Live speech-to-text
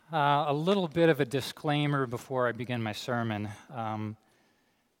A little bit of a disclaimer before I begin my sermon.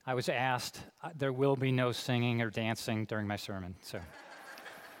 I was asked, there will be no singing or dancing during my sermon, so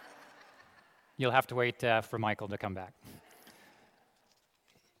you'll have to wait for Michael to come back.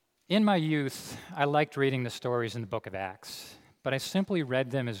 In my youth, I liked reading the stories in the book of Acts, but I simply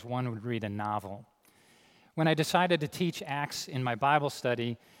read them as one would read a novel. When I decided to teach Acts in my Bible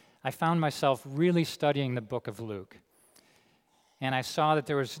study, I found myself really studying the book of Luke. And I saw that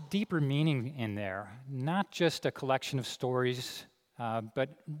there was deeper meaning in there, not just a collection of stories, but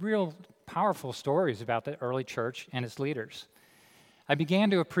real powerful stories about the early church and its leaders. I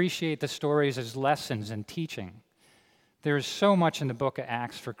began to appreciate the stories as lessons and teaching. There is so much in the book of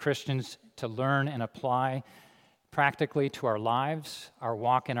Acts for Christians to learn and apply practically to our lives, our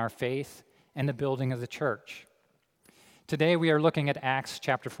walk in our faith, and the building of the church. Today we are looking at Acts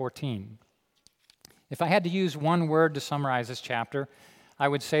chapter 14. If I had to use one word to summarize this chapter, I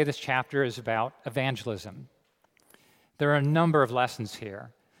would say this chapter is about evangelism. There are a number of lessons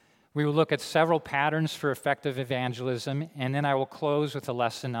here. We will look at several patterns for effective evangelism, and then I will close with a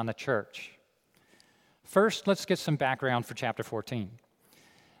lesson on the church. First, let's get some background for chapter 14.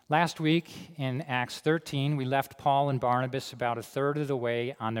 Last week in Acts 13, we left Paul and Barnabas about a third of the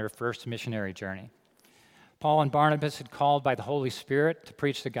way on their first missionary journey. Paul and Barnabas had called by the Holy Spirit to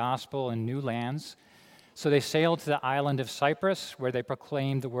preach the gospel in new lands. So they sailed to the island of Cyprus, where they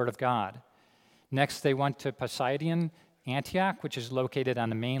proclaimed the word of God. Next, they went to Pisidian Antioch, which is located on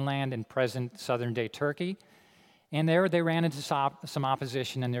the mainland in present southern-day Turkey. And there they ran into some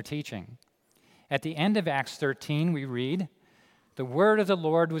opposition in their teaching. At the end of Acts 13, we read, "The word of the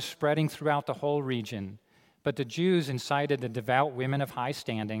Lord was spreading throughout the whole region, but the Jews incited the devout women of high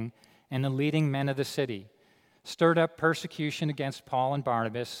standing and the leading men of the city, stirred up persecution against Paul and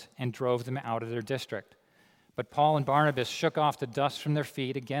Barnabas, and drove them out of their district. But Paul and Barnabas shook off the dust from their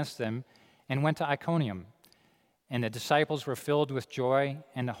feet against them and went to Iconium, and the disciples were filled with joy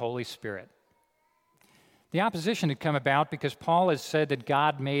and the Holy Spirit." The opposition had come about because Paul had said that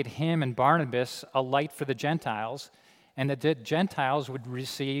God made him and Barnabas a light for the Gentiles, and that the Gentiles would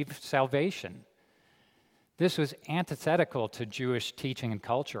receive salvation. This was antithetical to Jewish teaching and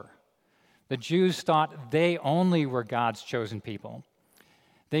culture. The Jews thought they only were God's chosen people.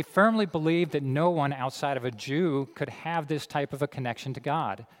 They firmly believed that no one outside of a Jew could have this type of a connection to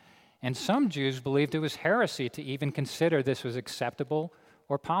God. And some Jews believed it was heresy to even consider this was acceptable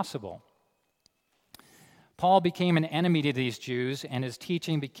or possible. Paul became an enemy to these Jews, and his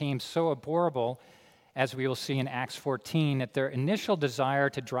teaching became so abhorrible, as we will see in Acts 14, that their initial desire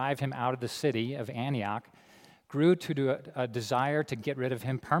to drive him out of the city of Antioch grew to a desire to get rid of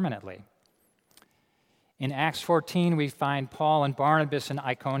him permanently. In Acts 14, we find Paul and Barnabas in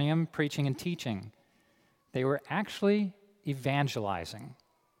Iconium preaching and teaching. They were actually evangelizing.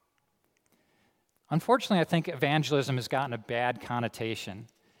 Unfortunately, I think evangelism has gotten a bad connotation.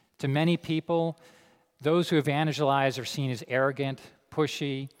 To many people, those who evangelize are seen as arrogant,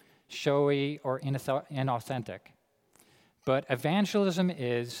 pushy, showy, or inauthentic. But evangelism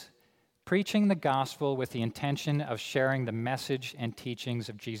is preaching the gospel with the intention of sharing the message and teachings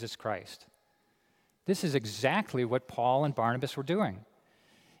of Jesus Christ. This is exactly what Paul and Barnabas were doing.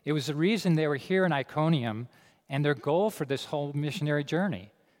 It was the reason they were here in Iconium and their goal for this whole missionary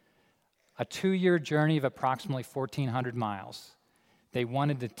journey, a 2-year journey of approximately 1,400 miles. They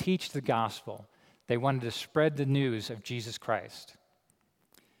wanted to teach the gospel. They wanted to spread the news of Jesus Christ.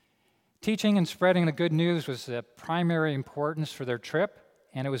 Teaching and spreading the good news was the primary importance for their trip,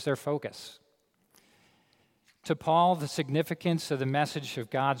 and it was their focus. To Paul, the significance of the message of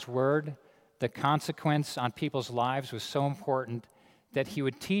God's word, the consequence on people's lives, was so important that he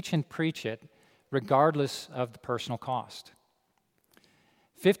would teach and preach it regardless of the personal cost.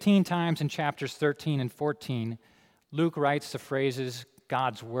 15 times in chapters 13 and 14, Luke writes the phrases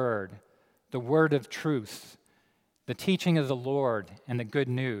God's word, the word of truth, the teaching of the Lord, and the good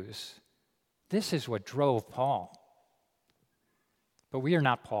news. This is what drove Paul. But we are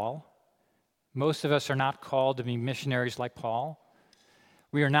not Paul. Most of us are not called to be missionaries like Paul.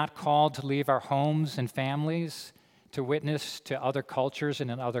 We are not called to leave our homes and families to witness to other cultures and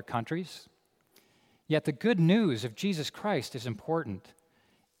in other countries. Yet the good news of Jesus Christ is important.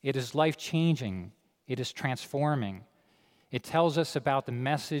 It is life-changing. It is transforming. It tells us about the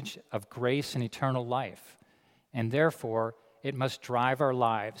message of grace and eternal life, and therefore it must drive our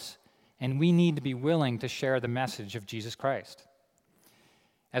lives, and we need to be willing to share the message of Jesus Christ.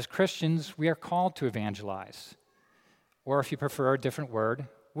 As Christians, we are called to evangelize, or if you prefer a different word,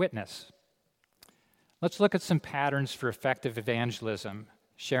 witness. Let's look at some patterns for effective evangelism,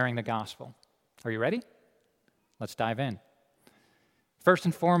 sharing the gospel. Are you ready? Let's dive in. First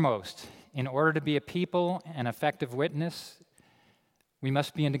and foremost, in order to be a people and effective witness, we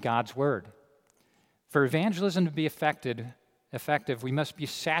must be into God's Word. For evangelism to be effective, we must be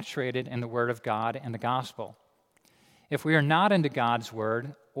saturated in the Word of God and the gospel. If we are not into God's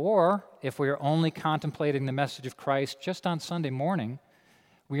Word, or if we are only contemplating the message of Christ just on Sunday morning,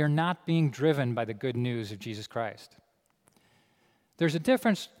 we are not being driven by the good news of Jesus Christ. There's a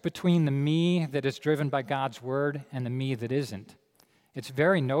difference between the me that is driven by God's Word and the me that isn't. It's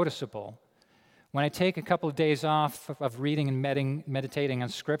very noticeable. When I take a couple of days off of reading and meditating on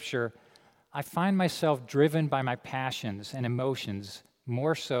Scripture, I find myself driven by my passions and emotions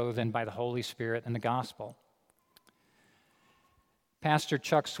more so than by the Holy Spirit and the gospel. Pastor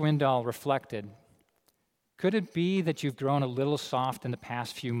Chuck Swindoll reflected, could it be that you've grown a little soft in the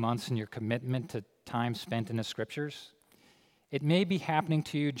past few months in your commitment to time spent in the Scriptures? It may be happening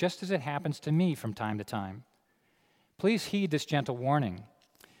to you just as it happens to me from time to time. Please heed this gentle warning.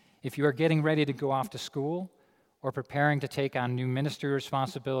 If you are getting ready to go off to school, or preparing to take on new ministry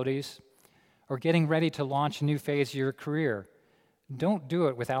responsibilities, or getting ready to launch a new phase of your career, don't do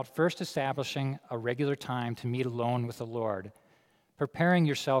it without first establishing a regular time to meet alone with the Lord, preparing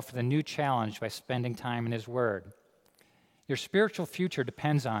yourself for the new challenge by spending time in His Word. Your spiritual future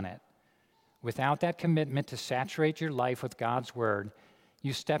depends on it. Without that commitment to saturate your life with God's Word,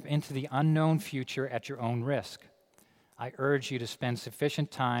 you step into the unknown future at your own risk. I urge you to spend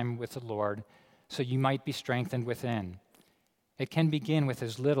sufficient time with the Lord so you might be strengthened within. It can begin with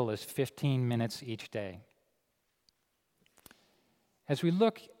as little as 15 minutes each day. As we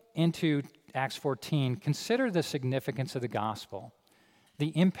look into Acts 14, consider the significance of the gospel,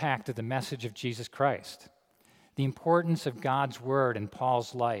 the impact of the message of Jesus Christ, the importance of God's Word in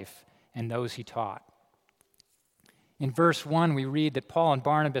Paul's life and those he taught. In verse 1, we read that Paul and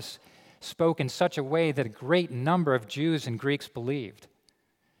Barnabas spoke in such a way that a great number of Jews and Greeks believed.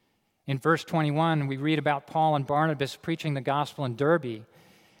 In verse 21, we read about Paul and Barnabas preaching the gospel in Derbe,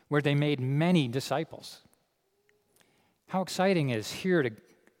 where they made many disciples. How exciting it is here to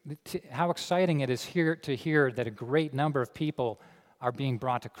hear that a great number of people are being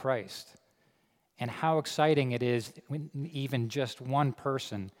brought to Christ, and how exciting it is when even just one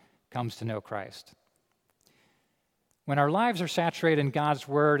person comes to know Christ. When our lives are saturated in God's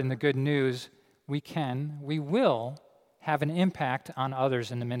Word and the good news, we will have an impact on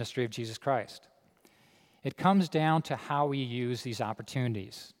others in the ministry of Jesus Christ. It comes down to how we use these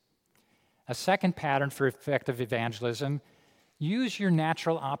opportunities. A second pattern for effective evangelism: use your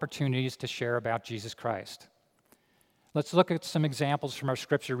natural opportunities to share about Jesus Christ. Let's look at some examples from our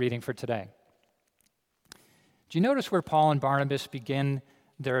scripture reading for today. Do you notice where Paul and Barnabas begin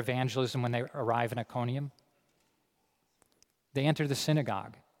their evangelism when they arrive in Iconium? They enter the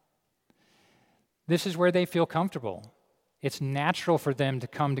synagogue. This is where they feel comfortable. It's natural for them to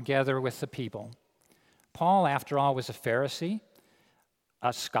come together with the people. Paul, after all, was a Pharisee,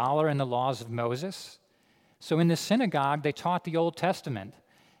 a scholar in the laws of Moses. So in the synagogue, they taught the Old Testament,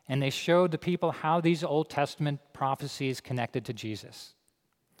 and they showed the people how these Old Testament prophecies connected to Jesus.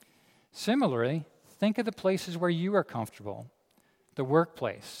 Similarly, think of the places where you are comfortable: the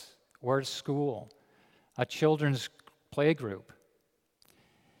workplace, or at school, a children's play group.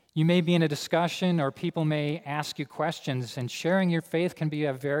 You may be in a discussion, or people may ask you questions, and sharing your faith can be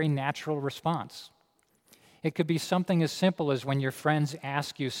a very natural response. It could be something as simple as when your friends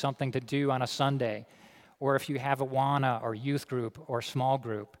ask you something to do on a Sunday, or if you have a WANA or youth group or small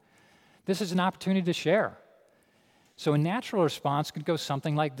group. This is an opportunity to share. So a natural response could go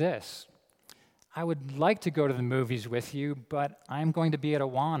something like this: I would like to go to the movies with you, but I'm going to be at a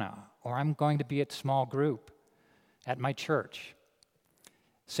WANA, or I'm going to be at small group at my church.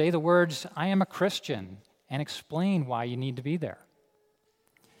 Say the words, I am a Christian, and explain why you need to be there.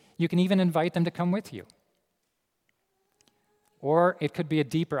 You can even invite them to come with you. Or it could be a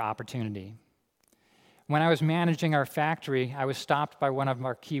deeper opportunity. When I was managing our factory, I was stopped by one of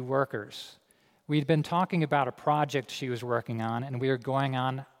our key workers. We'd been talking about a project she was working on, and we were going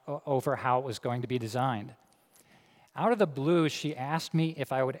on over how it was going to be designed. Out of the blue, she asked me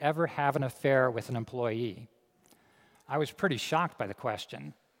if I would ever have an affair with an employee. I was pretty shocked by the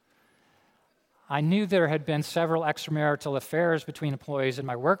question. I knew there had been several extramarital affairs between employees in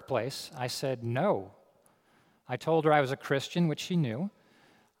my workplace. I said no. I told her I was a Christian, which she knew.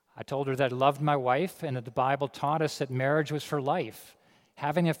 I told her that I loved my wife and that the Bible taught us that marriage was for life.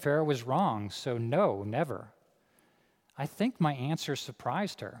 Having an affair was wrong, so no, never. I think my answer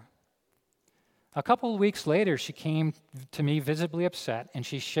surprised her. A couple of weeks later, she came to me visibly upset, and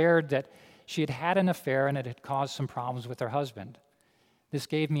she shared that she had had an affair and it had caused some problems with her husband. This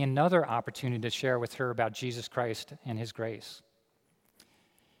gave me another opportunity to share with her about Jesus Christ and His grace.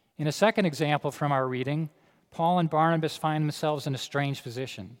 In a second example from our reading, Paul and Barnabas find themselves in a strange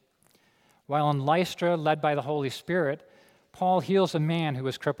position. While in Lystra, led by the Holy Spirit, Paul heals a man who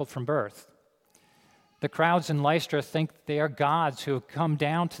was crippled from birth. The crowds in Lystra think they are gods who have come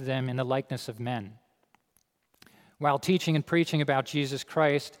down to them in the likeness of men. While teaching and preaching about Jesus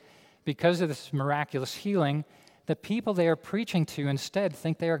Christ, because of this miraculous healing, the people they are preaching to instead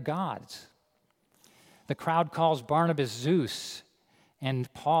think they are gods. The crowd calls Barnabas Zeus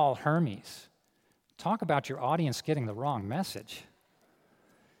and Paul Hermes. Talk about your audience getting the wrong message.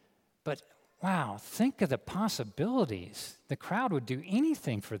 But wow, think of the possibilities. The crowd would do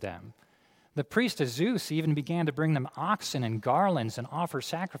anything for them. The priest of Zeus even began to bring them oxen and garlands and offer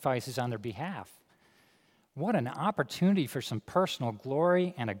sacrifices on their behalf. What an opportunity for some personal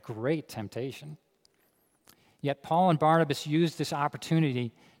glory and a great temptation. Yet Paul and Barnabas used this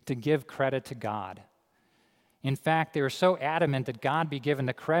opportunity to give credit to God. In fact, they were so adamant that God be given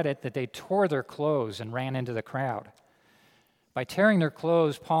the credit that they tore their clothes and ran into the crowd. By tearing their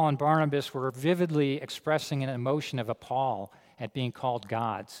clothes, Paul and Barnabas were vividly expressing an emotion of appall at being called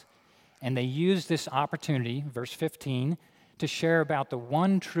gods. And they used this opportunity, verse 15, to share about the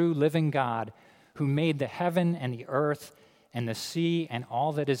one true living God who made the heaven and the earth and the sea and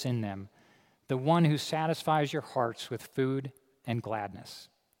all that is in them, the one who satisfies your hearts with food and gladness.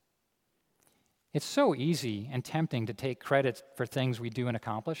 It's so easy and tempting to take credit for things we do and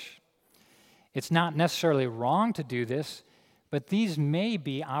accomplish. It's not necessarily wrong to do this, but these may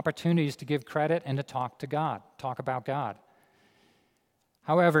be opportunities to give credit and to talk to God, talk about God.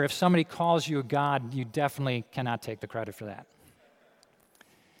 However, if somebody calls you a god, you definitely cannot take the credit for that.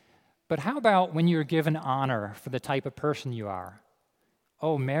 But how about when you're given honor for the type of person you are?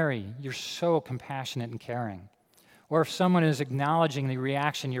 Oh, Mary, you're so compassionate and caring. Or if someone is acknowledging the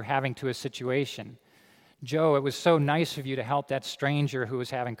reaction you're having to a situation. Joe, it was so nice of you to help that stranger who was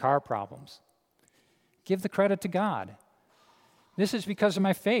having car problems. Give the credit to God. This is because of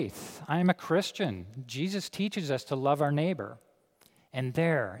my faith. I am a Christian. Jesus teaches us to love our neighbor. And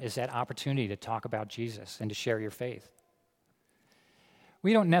there is that opportunity to talk about Jesus and to share your faith.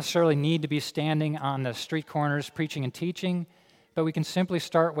 We don't necessarily need to be standing on the street corners preaching and teaching, but we can simply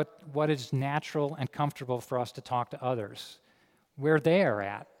start with what is natural and comfortable for us to talk to others, where they are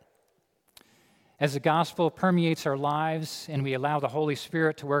at. As the gospel permeates our lives and we allow the Holy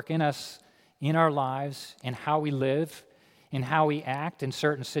Spirit to work in us, in our lives, in how we live, in how we act in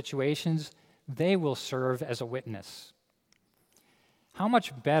certain situations, they will serve as a witness. How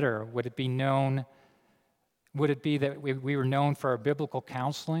much better would it be that we were known for our biblical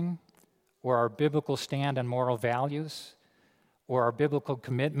counseling, or our biblical stand on moral values, or our biblical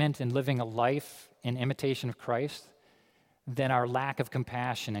commitment in living a life in imitation of Christ, than our lack of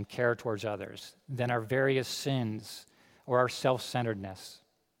compassion and care towards others, than our various sins or our self-centeredness?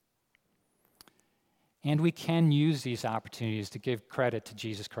 And we can use these opportunities to give credit to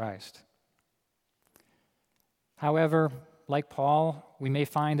Jesus Christ. However, like Paul, we may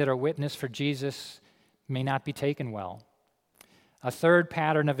find that our witness for Jesus may not be taken well. A third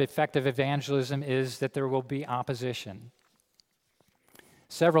pattern of effective evangelism is that there will be opposition.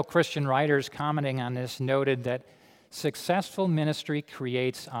 Several Christian writers commenting on this noted that successful ministry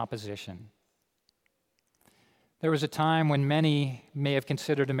creates opposition. There was a time when many may have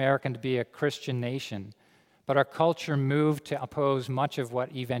considered America to be a Christian nation, but our culture moved to oppose much of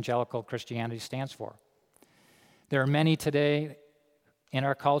what evangelical Christianity stands for. There are many today in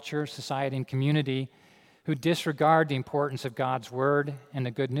our culture, society, and community who disregard the importance of God's word and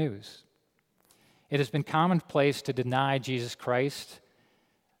the good news. It has been commonplace to deny Jesus Christ,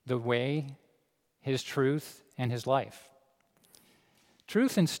 the way, his truth, and his life.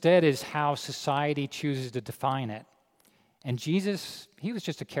 Truth instead is how society chooses to define it. And Jesus, he was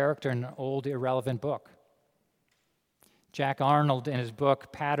just a character in an old, irrelevant book. Jack Arnold, in his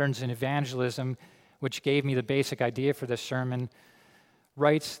book, Patterns in Evangelism, which gave me the basic idea for this sermon,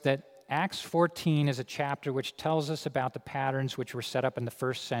 writes that Acts 14 is a chapter which tells us about the patterns which were set up in the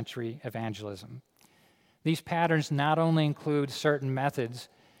first century evangelism. These patterns not only include certain methods,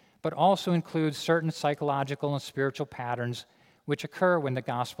 but also include certain psychological and spiritual patterns which occur when the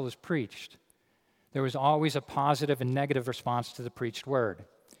gospel is preached. There was always a positive and negative response to the preached word.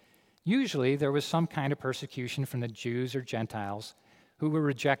 Usually, there was some kind of persecution from the Jews or Gentiles who were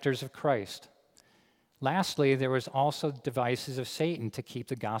rejectors of Christ. Lastly, there was also devices of Satan to keep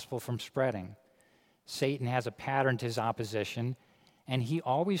the gospel from spreading. Satan has a pattern to his opposition, and he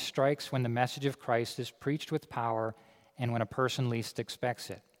always strikes when the message of Christ is preached with power and when a person least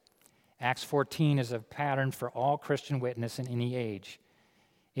expects it. Acts 14 is a pattern for all Christian witness in any age.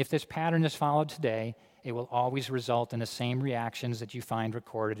 If this pattern is followed today, it will always result in the same reactions that you find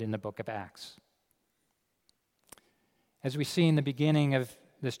recorded in the book of Acts. As we see in the beginning of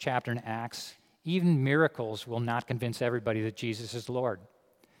this chapter in Acts, even miracles will not convince everybody that Jesus is Lord.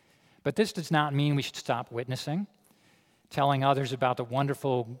 But this does not mean we should stop witnessing, telling others about the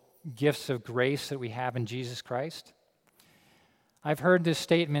wonderful gifts of grace that we have in Jesus Christ. I've heard this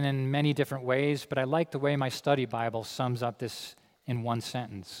statement in many different ways, but I like the way my study Bible sums up this in one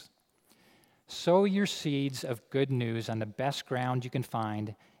sentence. Sow your seeds of good news on the best ground you can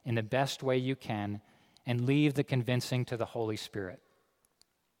find in the best way you can, and leave the convincing to the Holy Spirit.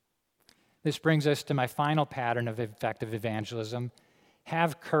 This brings us to my final pattern of effective evangelism: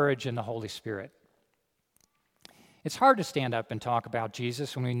 have courage in the Holy Spirit. It's hard to stand up and talk about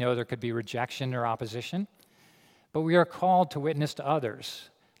Jesus when we know there could be rejection or opposition, but we are called to witness to others.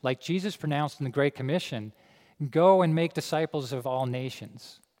 Like Jesus pronounced in the Great Commission, go and make disciples of all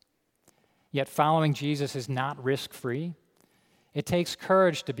nations. Yet following Jesus is not risk-free. It takes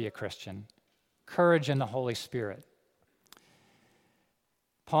courage to be a Christian, courage in the Holy Spirit.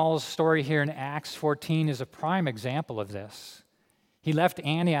 Paul's story here in Acts 14 is a prime example of this. He left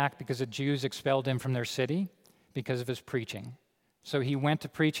Antioch because the Jews expelled him from their city because of his preaching. So he went to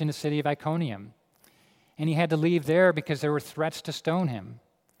preach in the city of Iconium. And he had to leave there because there were threats to stone him.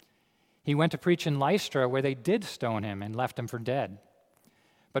 He went to preach in Lystra, where they did stone him and left him for dead.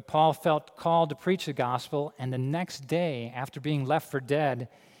 But Paul felt called to preach the gospel, and the next day, after being left for dead,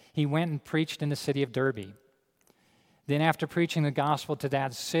 he went and preached in the city of Derbe. Then after preaching the gospel to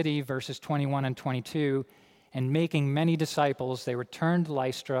that city, verses 21 and 22, and making many disciples, they returned to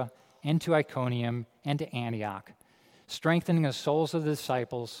Lystra and to Iconium and to Antioch, strengthening the souls of the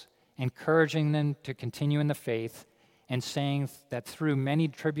disciples, encouraging them to continue in the faith, and saying that through many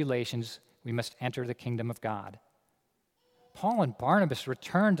tribulations we must enter the kingdom of God. Paul and Barnabas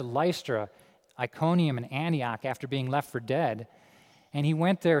returned to Lystra, Iconium, and Antioch after being left for dead, and he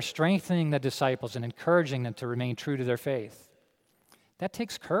went there strengthening the disciples and encouraging them to remain true to their faith. That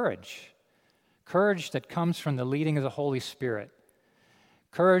takes courage. Courage that comes from the leading of the Holy Spirit.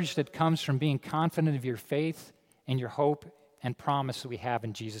 Courage that comes from being confident of your faith and your hope and promise that we have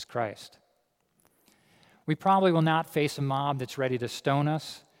in Jesus Christ. We probably will not face a mob that's ready to stone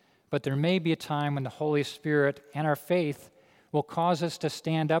us, but there may be a time when the Holy Spirit and our faith will cause us to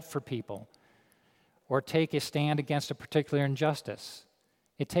stand up for people or take a stand against a particular injustice.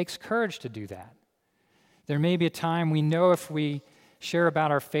 It takes courage to do that. There may be a time we know if we share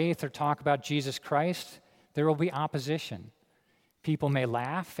about our faith or talk about Jesus Christ, there will be opposition. People may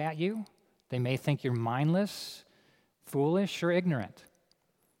laugh at you. They may think you're mindless, foolish, or ignorant.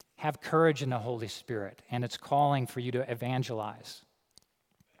 Have courage in the Holy Spirit and its calling for you to evangelize.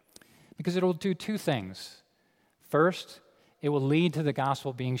 Because it will do two things. First, it will lead to the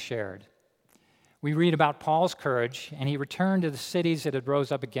gospel being shared. We read about Paul's courage, and he returned to the cities that had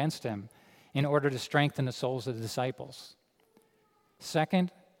rose up against him in order to strengthen the souls of the disciples.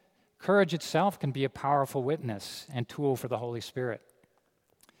 Second, courage itself can be a powerful witness and tool for the Holy Spirit.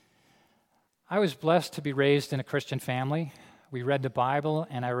 I was blessed to be raised in a Christian family. We read the Bible,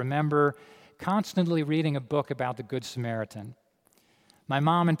 and I remember constantly reading a book about the Good Samaritan. My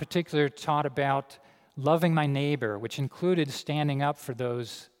mom in particular taught about loving my neighbor, which included standing up for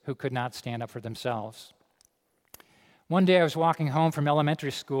those who could not stand up for themselves. One day I was walking home from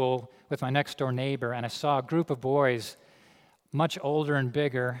elementary school with my next-door neighbor, and I saw a group of boys, much older and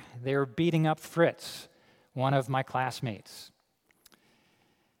bigger. They were beating up Fritz, one of my classmates.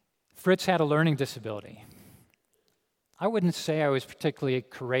 Fritz had a learning disability. I wouldn't say I was particularly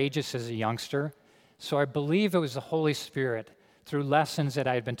courageous as a youngster, so I believe it was the Holy Spirit, through lessons that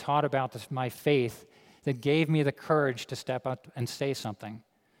I had been taught about my faith, that gave me the courage to step up and say something.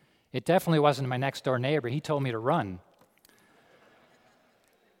 It definitely wasn't my next-door neighbor. He told me to run.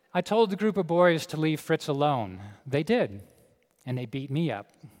 I told the group of boys to leave Fritz alone. They did, and they beat me up.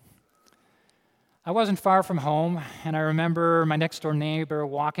 I wasn't far from home, and I remember my next-door neighbor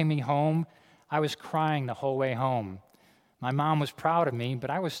walking me home. I was crying the whole way home. My mom was proud of me, but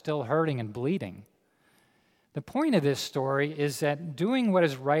I was still hurting and bleeding. The point of this story is that doing what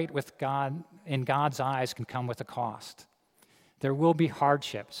is right with God in God's eyes can come with a cost. There will be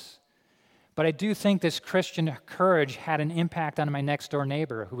hardships. But I do think this Christian courage had an impact on my next-door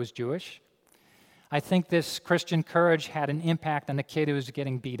neighbor who was Jewish. I think this Christian courage had an impact on the kid who was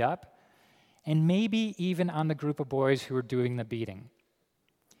getting beat up, and maybe even on the group of boys who were doing the beating.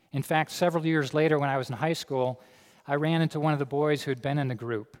 In fact, several years later when I was in high school, I ran into one of the boys who had been in the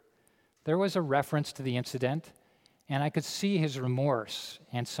group. There was a reference to the incident, and I could see his remorse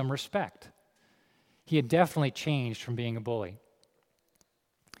and some respect. He had definitely changed from being a bully.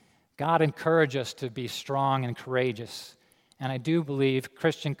 God encouraged us to be strong and courageous, and I do believe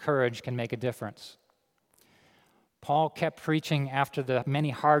Christian courage can make a difference. Paul kept preaching after the many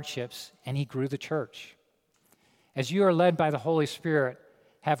hardships, and he grew the church. As you are led by the Holy Spirit,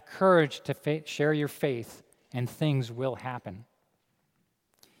 have courage to share your faith, and things will happen.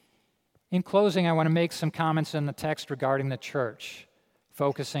 In closing, I want to make some comments in the text regarding the church,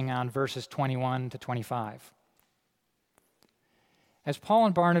 focusing on verses 21 to 25. As Paul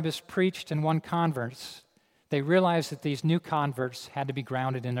and Barnabas preached and won converts, they realized that these new converts had to be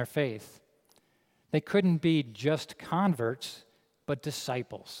grounded in their faith. They couldn't be just converts, but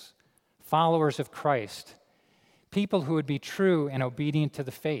disciples, followers of Christ, people who would be true and obedient to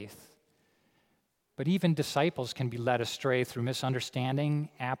the faith. But even disciples can be led astray through misunderstanding,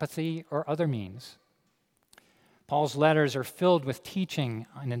 apathy, or other means. Paul's letters are filled with teaching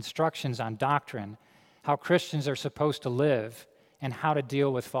and instructions on doctrine, how Christians are supposed to live, and how to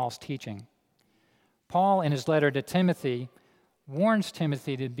deal with false teaching. Paul, in his letter to Timothy, warns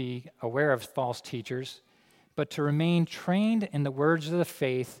Timothy to be aware of false teachers, but to remain trained in the words of the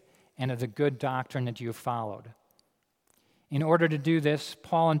faith and of the good doctrine that you have followed. In order to do this,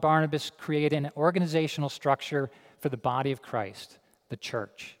 Paul and Barnabas create an organizational structure for the body of Christ, the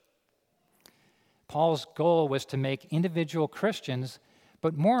church. Paul's goal was to make individual Christians,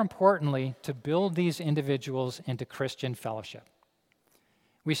 but more importantly, to build these individuals into Christian fellowship.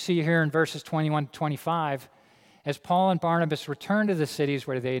 We see here in verses 21 to 25, as Paul and Barnabas return to the cities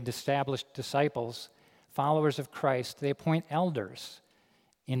where they had established disciples, followers of Christ, they appoint elders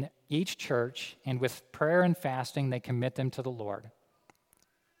in each church, and with prayer and fasting, they commit them to the Lord.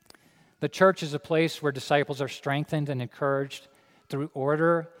 The church is a place where disciples are strengthened and encouraged through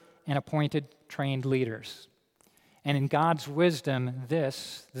order and appointed trained leaders. And in God's wisdom,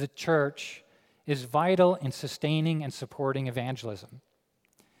 the church, is vital in sustaining and supporting evangelism.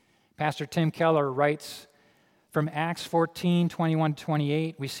 Pastor Tim Keller writes, from Acts 14, 21 to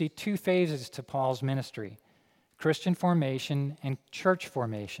 28, we see two phases to Paul's ministry: Christian formation and church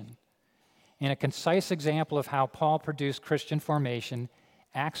formation. In a concise example of how Paul produced Christian formation,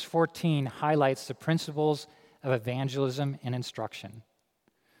 Acts 14 highlights the principles of evangelism and instruction.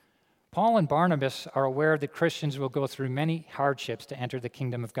 Paul and Barnabas are aware that Christians will go through many hardships to enter the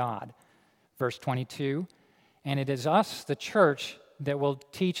kingdom of God. Verse 22, and it is us, the church, that will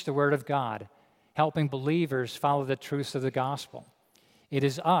teach the word of God, helping believers follow the truths of the gospel. It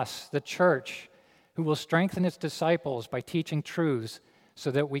is us, the church, who will strengthen its disciples by teaching truths so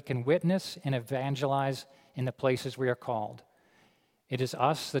that we can witness and evangelize in the places we are called. It is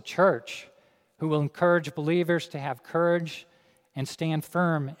us, the church, who will encourage believers to have courage and stand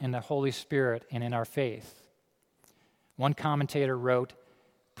firm in the Holy Spirit and in our faith. One commentator wrote,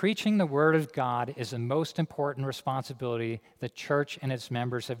 preaching the Word of God is the most important responsibility the church and its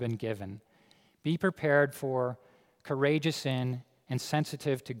members have been given. Be prepared for, courageous in, and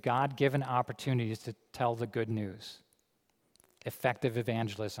sensitive to God-given opportunities to tell the good news. Effective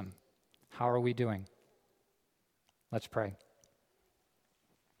evangelism. How are we doing? Let's pray.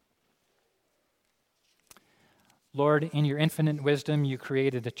 Lord, in your infinite wisdom, you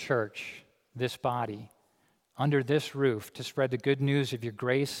created a church, this body, under this roof to spread the good news of your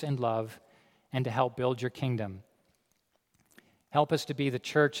grace and love and to help build your kingdom. Help us to be the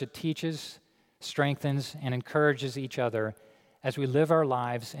church that teaches, strengthens, and encourages each other as we live our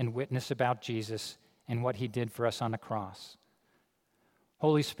lives and witness about Jesus and what he did for us on the cross.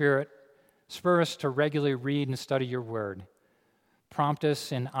 Holy Spirit, spur us to regularly read and study your word. Prompt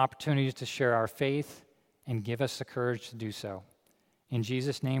us in opportunities to share our faith and give us the courage to do so. In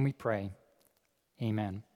Jesus' name we pray. Amen.